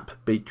sort of app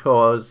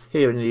because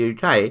here in the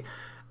UK,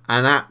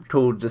 an app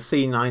called the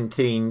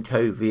C19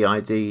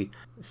 COVID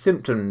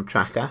Symptom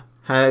Tracker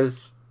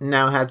has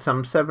now had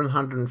some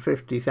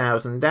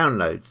 750,000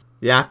 downloads.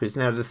 The app is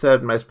now the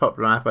 3rd most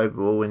popular app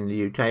overall in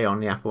the UK on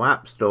the Apple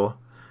App Store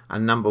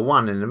and number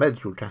 1 in the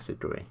medical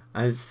category.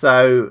 And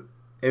so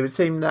it would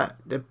seem that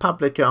the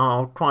public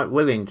are quite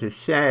willing to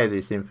share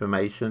this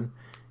information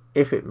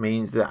if it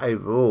means that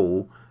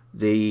overall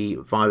the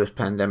virus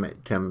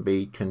pandemic can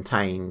be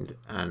contained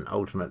and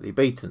ultimately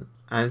beaten.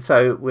 And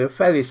so we're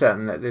fairly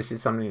certain that this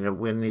is something that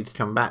we'll need to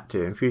come back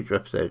to in future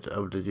episodes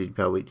of the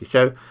GDPR Weekly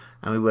Show,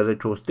 and we will of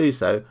course do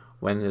so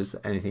when there's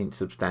anything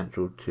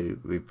substantial to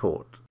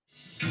report.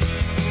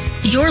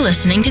 You're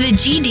listening to the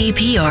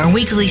GDPR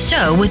Weekly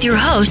Show with your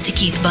host,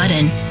 Keith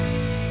Budden.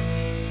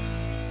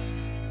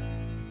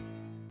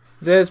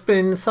 There's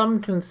been some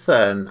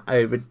concern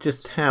over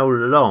just how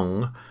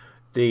long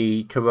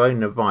the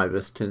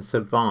coronavirus can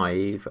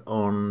survive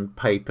on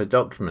paper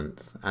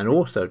documents, and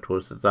also, of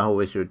course, there's the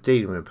whole issue of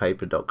dealing with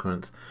paper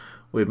documents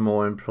with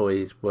more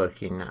employees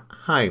working at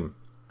home.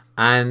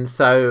 And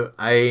so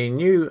a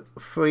new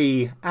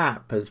free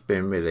app has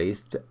been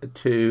released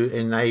to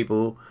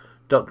enable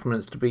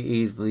documents to be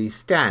easily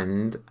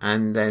scanned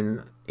and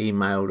then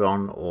emailed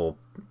on or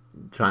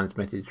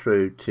transmitted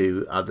through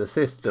to other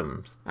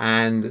systems.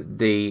 And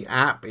the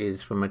app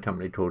is from a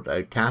company called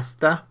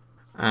Ocasta.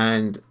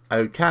 And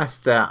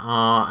Ocasta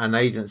are an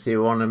agency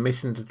who are on a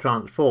mission to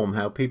transform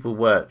how people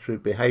work through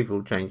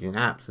behavioural changing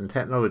apps and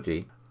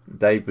technology.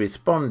 They've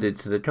responded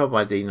to the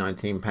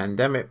COVID-19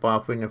 pandemic by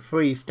offering a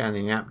free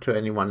scanning app to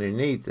anyone who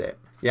needs it.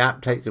 The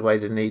app takes away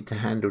the need to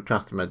handle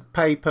customer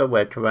paper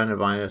where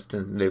coronavirus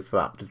can live for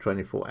up to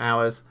 24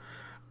 hours,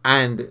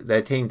 and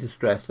they're keen to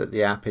stress that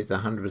the app is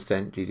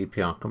 100%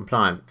 GDPR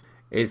compliant.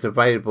 It's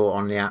available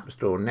on the App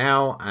Store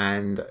now,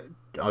 and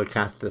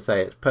Ocasta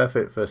say it's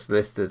perfect for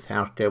solicitors,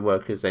 healthcare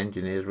workers,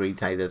 engineers,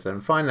 retailers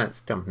and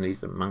finance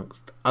companies,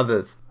 amongst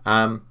others.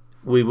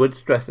 We would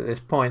stress at this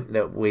point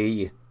that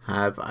we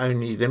have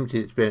only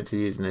limited experience of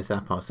using this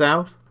app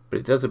ourselves, but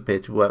it does appear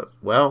to work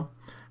well,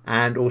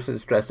 and also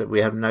stress that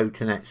we have no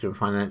connection,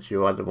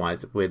 financial or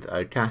otherwise, with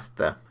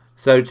Ocasta.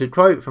 So to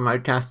quote from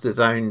Ocasta's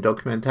own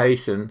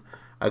documentation,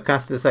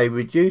 Ocasta say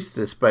reduce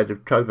the spread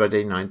of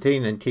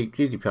COVID-19 and keep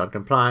GDPR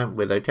compliant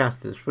with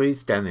Ocasta's free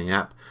scanning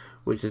app,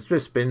 which has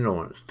just been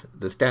launched.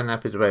 The Scan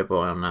app is available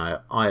on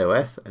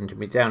iOS and can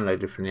be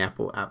downloaded from the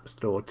Apple App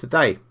Store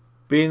today.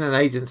 Being an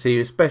agency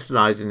who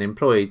specialises in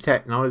employee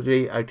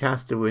technology,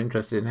 Ocasta were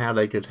interested in how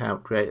they could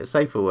help create a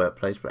safer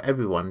workplace for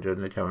everyone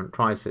during the current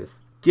crisis.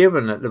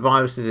 Given that the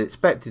virus is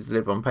expected to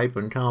live on paper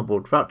and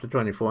cardboard for up to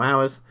 24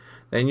 hours,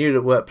 they knew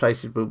that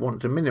workplaces would want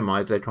to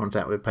minimise their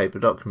contact with paper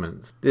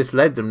documents. This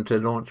led them to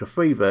launch a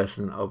free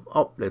version of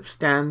Uplift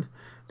Scan,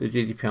 the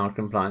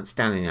GDPR-compliant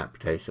scanning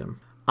application.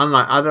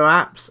 Unlike other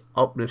apps,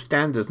 Uplift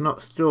Scan does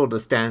not store the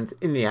scans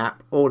in the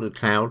app or the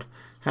cloud,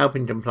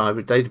 helping comply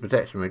with data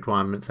protection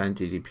requirements and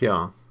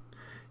GDPR.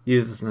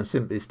 Users can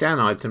simply scan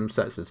items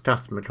such as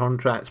customer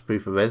contracts,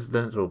 proof of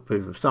residence or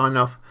proof of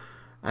sign-off,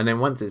 and then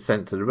once it's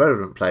sent to the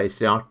relevant place,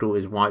 the article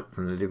is wiped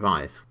from the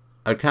device.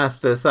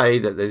 Ocasta say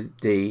that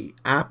the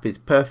app is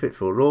perfect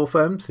for law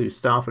firms whose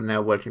staff are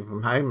now working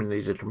from home and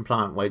needs a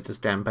compliant way to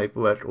scan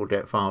paperwork or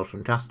get files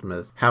from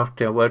customers.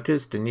 Healthcare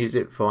workers can use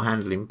it for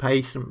handling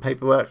patient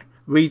paperwork.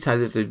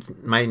 Retailers who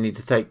may need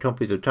to take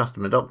copies of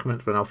customer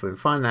documents when offering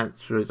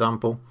finance, for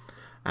example,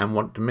 and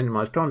want to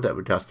minimise contact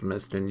with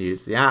customers can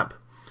use the app,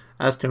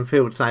 as can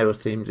field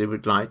sales teams who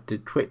would like to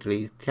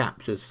quickly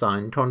capture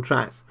signed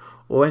contracts,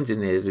 or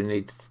engineers who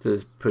need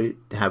to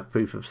have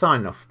proof of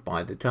sign-off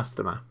by the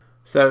customer.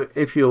 So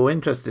if you're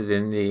interested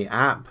in the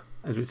app,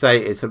 as we say,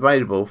 it's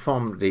available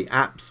from the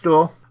App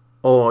Store,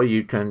 or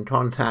you can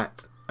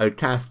contact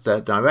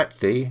Ocasta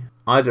directly,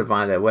 either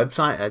via their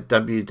website at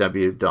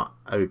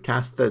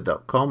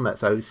www.ocasta.com,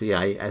 that's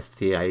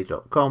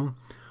OCASTA.com,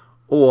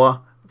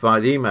 or via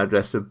the email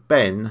address of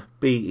Ben,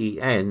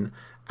 B-E-N,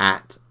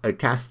 at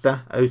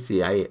Ocasta,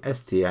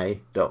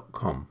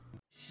 OCASTA.com.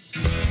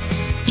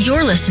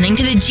 You're listening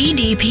to the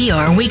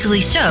GDPR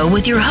Weekly Show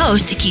with your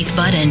host, Keith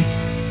Budden.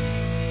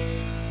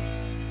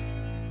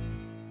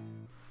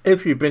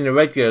 If you've been a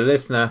regular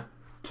listener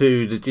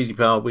to the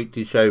GDPR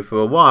Weekly Show for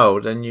a while,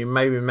 then you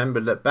may remember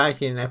that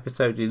back in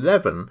episode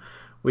 11,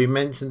 we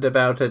mentioned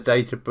about a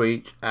data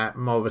breach at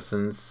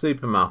Morrison's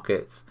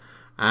supermarkets.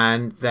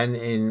 And then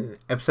in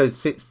episode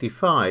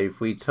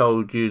 65, we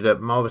told you that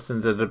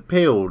Morrison's had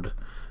appealed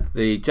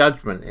the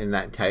judgment in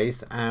that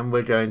case and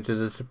we're going to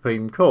the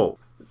Supreme Court.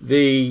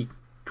 The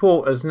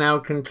court has now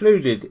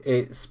concluded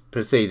its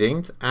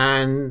proceedings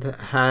and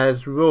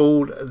has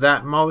ruled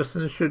that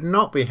Morrison should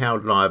not be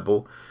held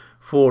liable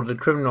for the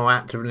criminal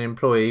act of an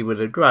employee with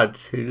a grudge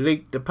who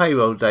leaked the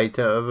payroll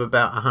data of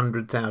about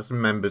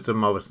 100,000 members of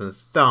Morrison's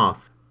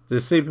staff.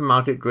 The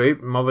supermarket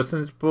group,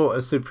 Morrison's, brought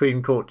a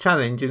Supreme Court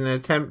challenge in an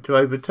attempt to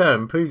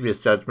overturn previous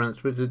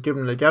judgments which had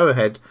given the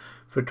go-ahead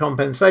for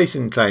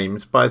compensation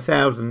claims by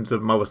thousands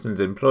of Morrison's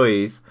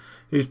employees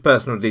whose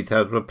personal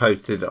details were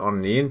posted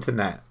on the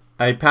internet.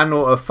 A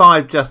panel of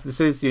 5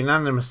 justices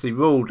unanimously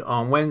ruled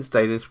on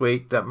Wednesday this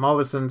week that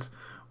Morrison's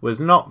was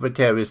not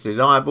vicariously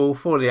liable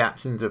for the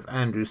actions of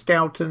Andrew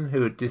Skelton,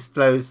 who had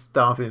disclosed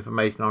staff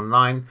information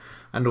online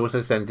and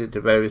also sent it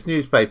to various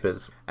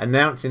newspapers.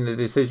 Announcing the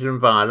decision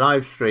via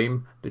live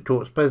stream, the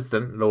court's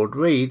president, Lord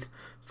Reed,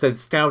 said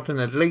Skelton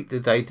had leaked the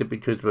data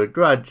because of a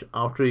grudge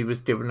after he was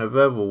given a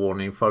verbal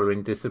warning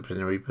following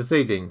disciplinary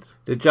proceedings.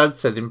 The judge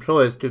said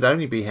employers could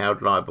only be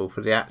held liable for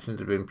the actions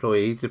of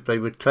employees if they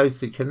were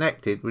closely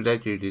connected with their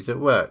duties at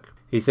work.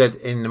 He said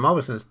in the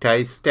Morrison's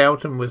case,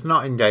 Skelton was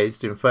not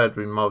engaged in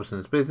furthering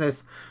Morrison's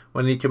business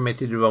when he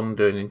committed the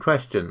wrongdoing in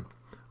question.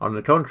 On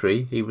the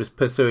contrary, he was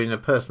pursuing a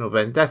personal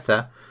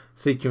vendetta,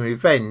 seeking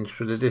revenge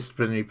for the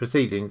disciplinary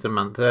proceedings a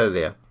month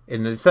earlier.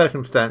 In the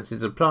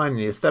circumstances applying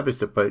the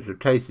established approach of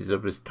cases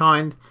of this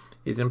kind,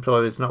 his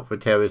employer is not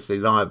vicariously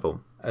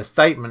liable. A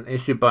statement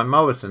issued by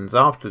Morrison's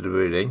after the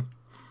ruling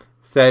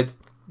said,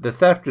 "The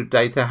theft of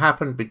data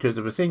happened because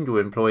of a single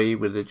employee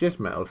with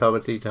legitimate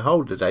authority to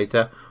hold the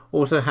data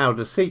also held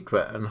a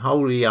secret and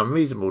wholly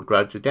unreasonable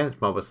grudge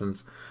against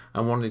Morrison's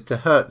and wanted to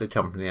hurt the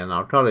company and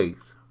our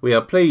colleagues. We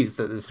are pleased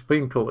that the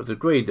Supreme Court has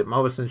agreed that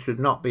Morrison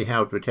should not be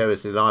held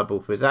vicariously liable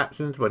for his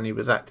actions when he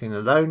was acting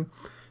alone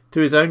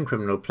through his own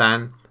criminal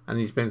plan, and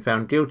he's been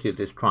found guilty of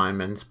this crime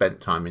and spent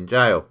time in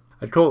jail.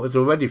 A court has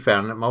already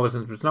found that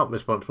Morrison's was not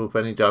responsible for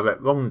any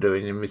direct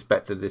wrongdoing in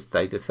respect of this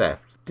data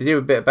theft." To give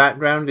a bit of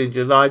background, in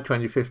July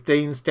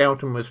 2015,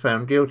 Skelton was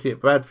found guilty at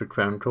Bradford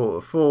Crown Court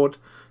of fraud,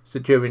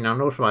 securing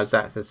unauthorised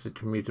access to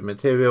computer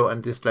material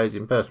and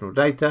disclosing personal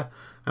data,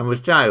 and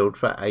was jailed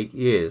for 8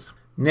 years.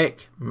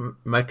 Nick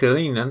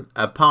McAleenan,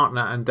 a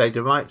partner and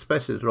data rights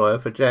specialist lawyer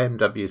for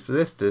JMW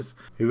Solicitors,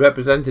 who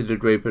represented a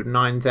group of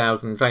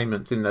 9,000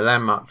 claimants in the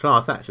landmark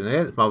class action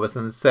against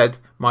Morrison's, said,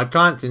 "My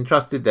clients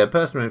entrusted their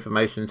personal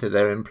information to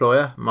their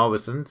employer,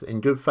 Morrison's,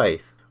 in good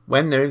faith.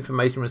 When their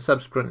information was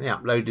subsequently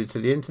uploaded to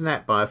the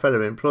internet by a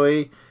fellow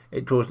employee,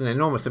 it caused an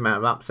enormous amount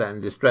of upset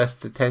and distress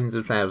to tens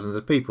of thousands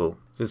of people.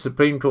 The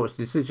Supreme Court's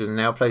decision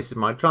now places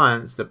my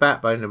clients, the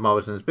backbone of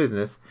Morrison's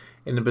business,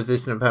 in the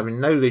position of having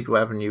no legal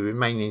avenue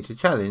remaining to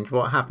challenge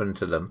what happened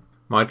to them.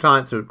 My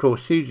clients are of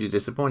course hugely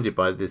disappointed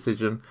by the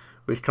decision,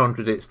 which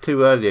contradicts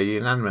two earlier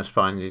unanimous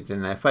findings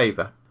in their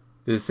favour.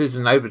 The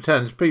decision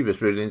overturns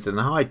previous rulings in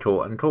the High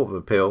Court and Court of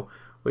Appeal,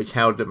 which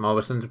held that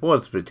Morrisons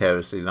was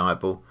vicariously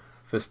liable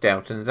for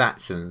Stoughton's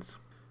actions.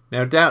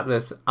 Now,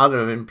 doubtless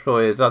other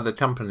employers, other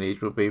companies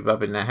will be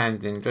rubbing their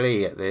hands in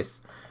glee at this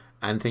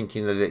and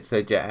thinking that it's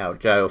a get out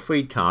jail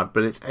free card,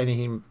 but it's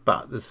anything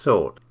but the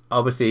sort.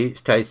 Obviously,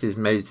 each case is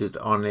measured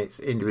on its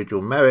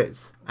individual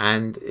merits,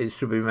 and it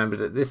should be remembered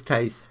that this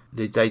case,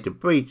 the data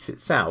breach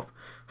itself,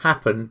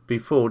 happened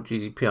before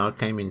GDPR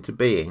came into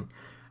being,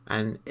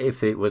 and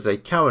if it was a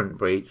current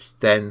breach,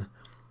 then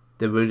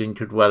the ruling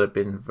could well have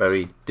been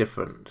very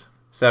different.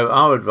 So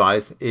our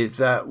advice is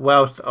that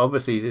whilst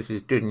obviously this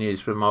is good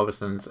news for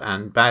Morrisons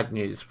and bad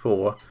news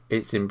for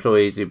its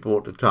employees who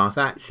brought the class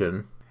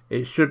action,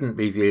 it shouldn't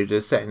be viewed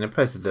as setting a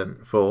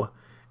precedent for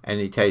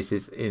any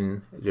cases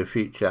in the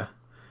future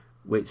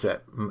which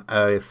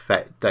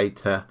affect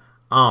data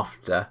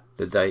after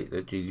the date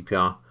that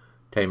GDPR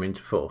came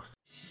into force.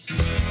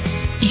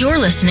 You're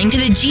listening to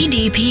the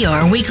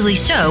GDPR Weekly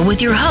Show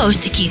with your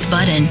host, Keith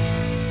Budden.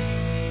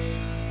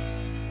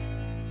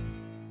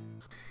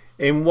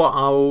 In what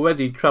are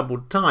already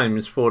troubled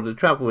times for the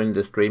travel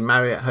industry,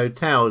 Marriott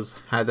Hotels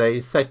had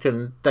a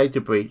second data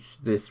breach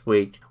this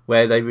week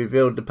where they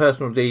revealed the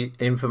personal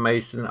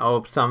information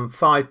of some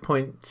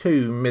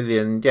 5.2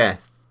 million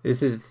guests.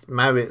 This is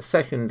Marriott's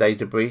second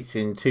data breach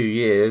in 2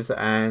 years,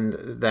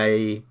 and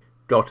they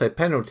got a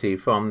penalty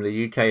from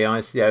the UK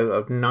ICO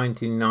of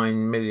 £99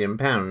 million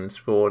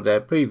for their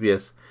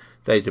previous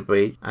data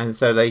breach, and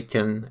so they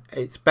can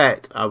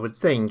expect, I would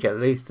think, at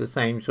least the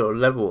same sort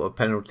of level of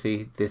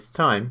penalty this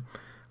time,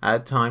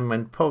 at a time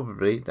when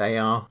probably they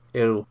are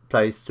ill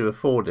placed to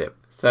afford it.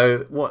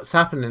 So what's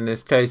happened in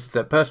this case is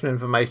that personal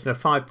information of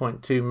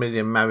 5.2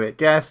 million Marriott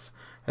guests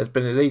has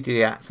been illegally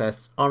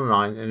accessed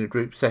online in the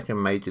group's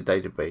second major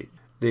data breach.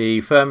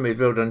 The firm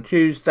revealed on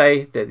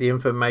Tuesday that the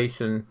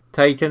information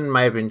taken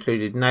may have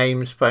included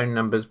names, phone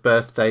numbers,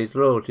 birthdays,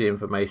 loyalty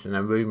information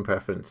and room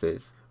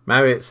preferences.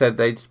 Marriott said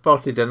they'd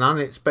spotted an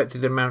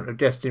unexpected amount of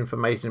guest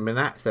information been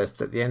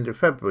accessed at the end of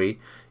February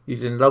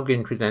using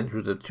login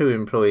credentials of 2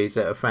 employees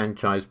at a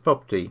franchise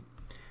property.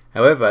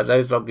 However,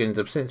 those logins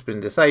have since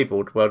been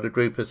disabled while the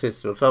group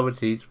assisted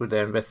authorities with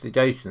their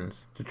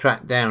investigations to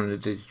track down the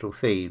digital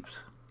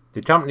thieves.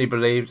 The company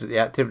believes that the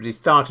activity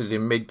started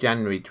in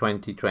mid-January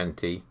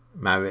 2020,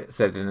 Marriott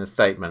said in a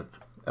statement.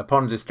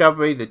 Upon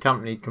discovery, the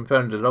company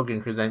confirmed the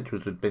login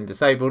credentials had been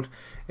disabled,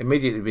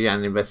 immediately began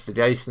an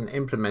investigation,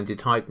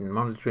 implemented heightened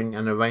monitoring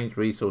and arranged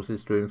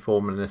resources to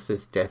inform and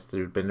assist guests who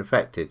had been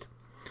affected.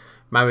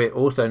 Marriott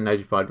also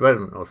notified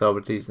relevant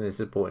authorities and is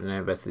supporting their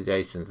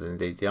investigations.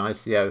 Indeed, the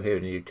ICO here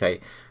in the UK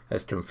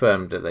has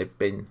confirmed that they've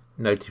been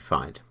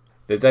notified.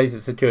 The data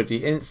security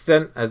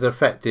incident has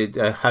affected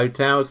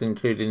hotels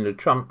including the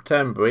Trump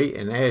Turnberry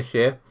in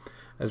Ayrshire,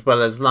 as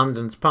well as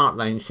London's Park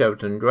Lane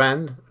Sheraton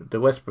Grand, the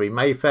Westbury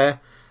Mayfair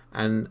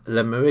and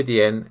Le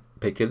Méridien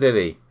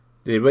Piccadilly.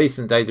 The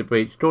recent data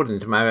breach, according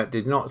to Marriott,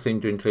 did not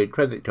seem to include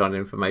credit card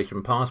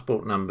information,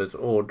 passport numbers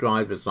or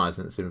driver's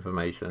licence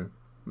information.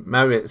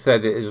 Marriott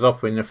said it is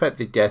offering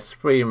affected guests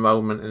free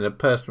enrolment in a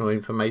personal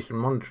information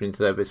monitoring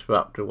service for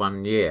up to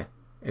 1 year.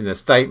 In a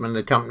statement,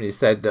 the company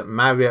said that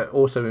Marriott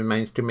also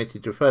remains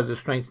committed to further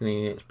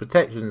strengthening its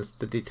protections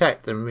to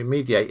detect and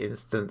remediate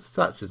incidents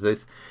such as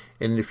this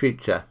in the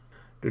future.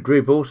 The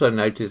group also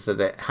noticed that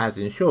it has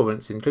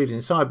insurance, including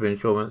cyber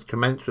insurance,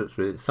 commensurate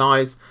with its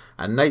size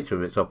and nature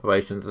of its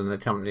operations, and the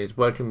company is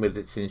working with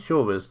its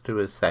insurers to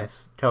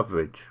assess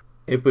coverage.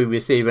 If we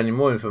receive any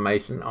more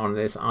information on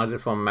this, either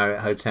from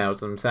Marriott Hotels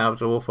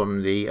themselves or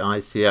from the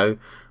ICO,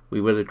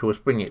 we will of course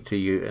bring it to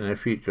you in a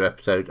future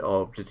episode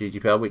of the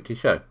GDPR Weekly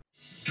Show.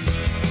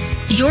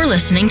 You're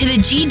listening to the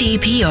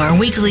GDPR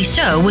Weekly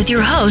Show with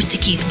your host,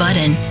 Keith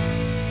Budden.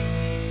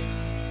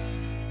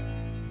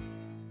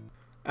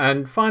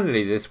 And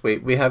finally this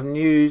week we have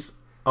news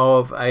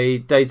of a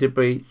data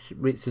breach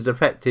which has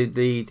affected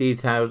the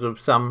details of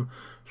some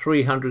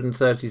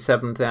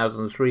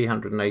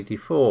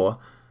 337,384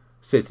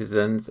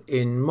 citizens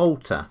in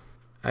Malta.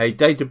 A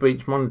data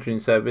breach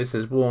monitoring service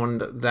has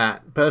warned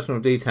that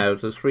personal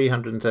details of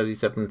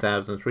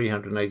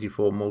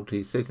 337,384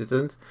 Maltese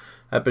citizens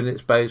have been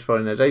exposed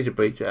following a data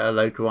breach at a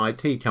local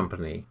IT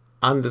company.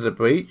 Under the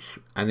breach,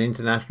 an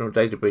international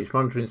data breach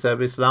monitoring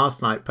service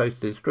last night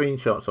posted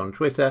screenshots on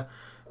Twitter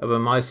of a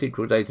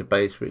MySQL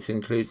database which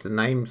includes the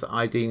names,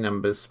 ID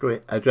numbers,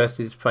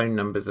 addresses, phone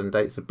numbers and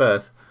dates of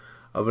birth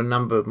of a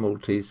number of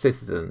Maltese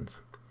citizens.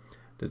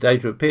 The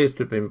data appears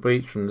to have been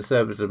breached from the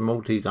servers of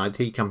Maltese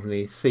IT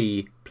company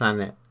C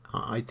Planet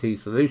IT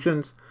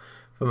Solutions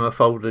from a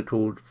folder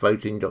called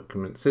Voting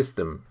Document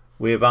System.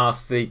 We have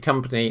asked the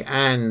company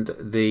and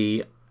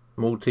the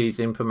Maltese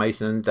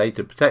Information and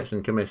Data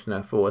Protection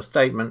Commissioner for a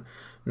statement.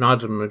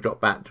 Neither of them have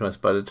got back to us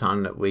by the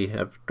time that we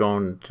have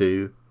gone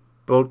to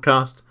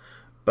broadcast,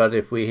 but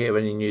if we hear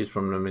any news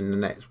from them in the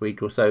next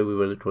week or so, we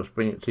will of course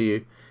bring it to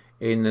you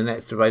in the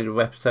next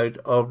available episode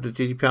of the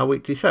GDPR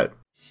Weekly Show.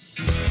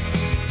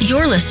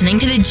 You're listening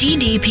to the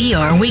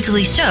GDPR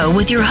Weekly Show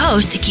with your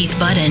host, Keith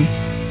Budden.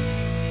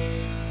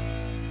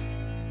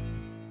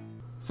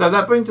 So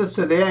that brings us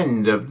to the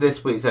end of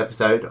this week's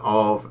episode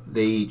of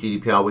the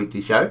GDPR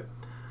Weekly Show.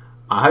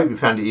 I hope you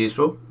found it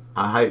useful.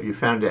 I hope you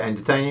found it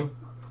entertaining.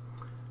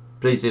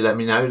 Please do let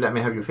me know. Let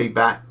me have your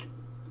feedback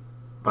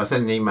by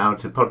sending an email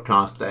to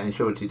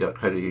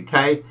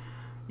podcast@ensurety.co.uk.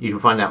 You can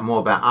find out more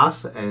about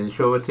us at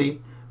Ensurety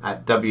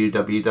at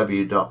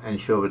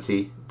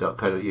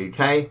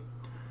www.ensurety.co.uk.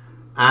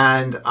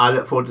 And I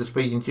look forward to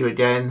speaking to you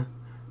again,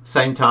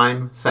 same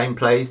time, same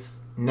place,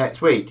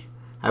 next week.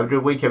 Have a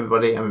good week,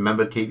 everybody, and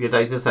remember to keep your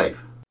data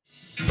safe.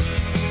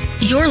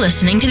 You're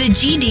listening to the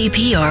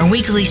GDPR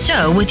Weekly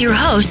Show with your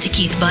host,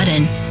 Keith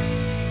Budden.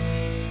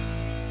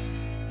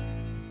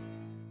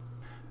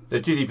 The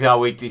GDPR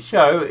Weekly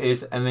Show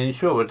is an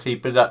Ensurety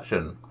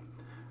production.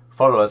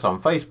 Follow us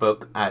on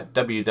Facebook at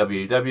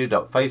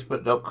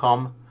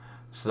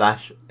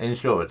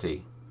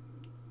www.facebook.com/Ensurety.